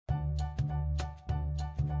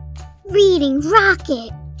Reading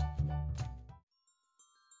Rocket.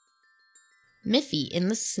 Miffy in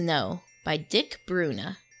the Snow by Dick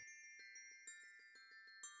Bruna.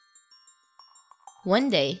 One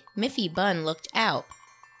day, Miffy Bun looked out.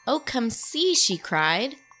 "Oh, come see," she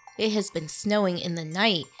cried. "It has been snowing in the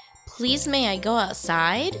night. Please may I go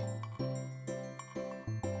outside?"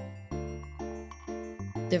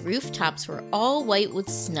 The rooftops were all white with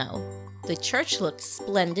snow. The church looked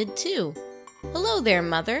splendid too. "Hello there,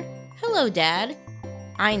 Mother. Hello, Dad.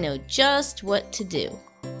 I know just what to do."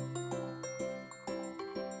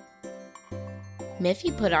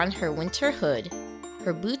 Miffy put on her winter hood.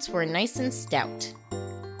 Her boots were nice and stout,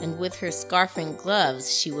 and with her scarf and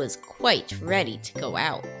gloves she was quite ready to go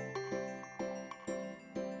out.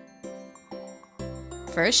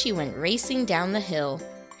 First she went racing down the hill.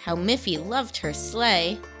 How Miffy loved her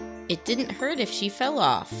sleigh! It didn't hurt if she fell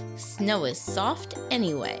off. Snow is soft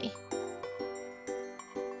anyway.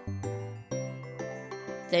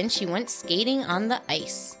 Then she went skating on the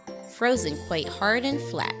ice, frozen quite hard and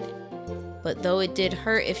flat. But though it did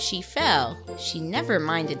hurt if she fell, she never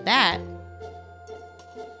minded that.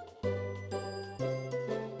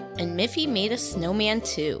 And Miffy made a snowman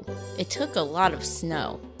too. It took a lot of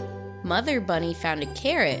snow. Mother Bunny found a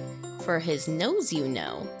carrot for his nose, you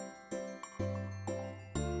know.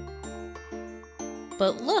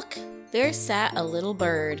 But look, there sat a little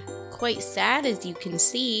bird, quite sad as you can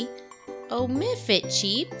see. "Oh, Miff," it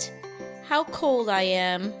cheeped, "how cold I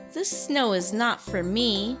am. This snow is not for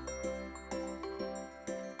me."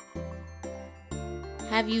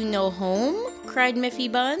 "Have you no home?" cried Miffy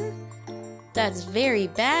Bun. "That's very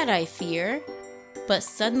bad, I fear." But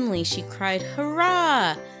suddenly she cried,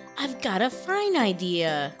 "Hurrah! I've got a fine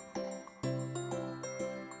idea!"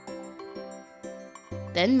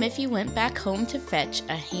 Then Miffy went back home to fetch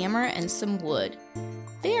a hammer and some wood.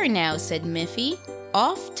 "There now," said Miffy,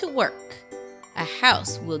 "off to work. A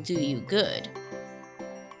house will do you good."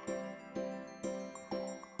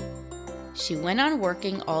 She went on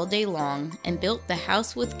working all day long and built the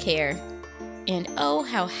house with care. And oh,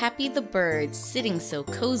 how happy the birds, sitting so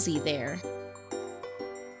cozy there.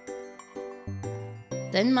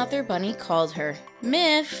 Then Mother Bunny called her.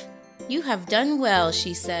 "Miff, you have done well,"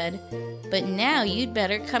 she said, "but now you'd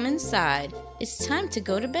better come inside. It's time to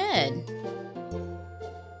go to bed."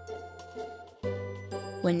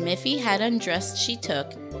 When Miffy had undressed, she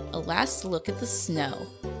took a last look at the snow.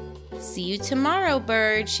 "See you tomorrow,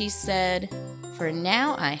 bird," she said, "for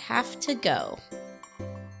now I have to go."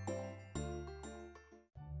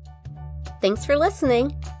 Thanks for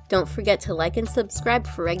listening. Don't forget to like and subscribe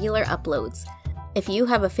for regular uploads. If you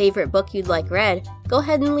have a favorite book you'd like read, go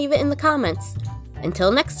ahead and leave it in the comments.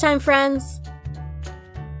 Until next time, friends!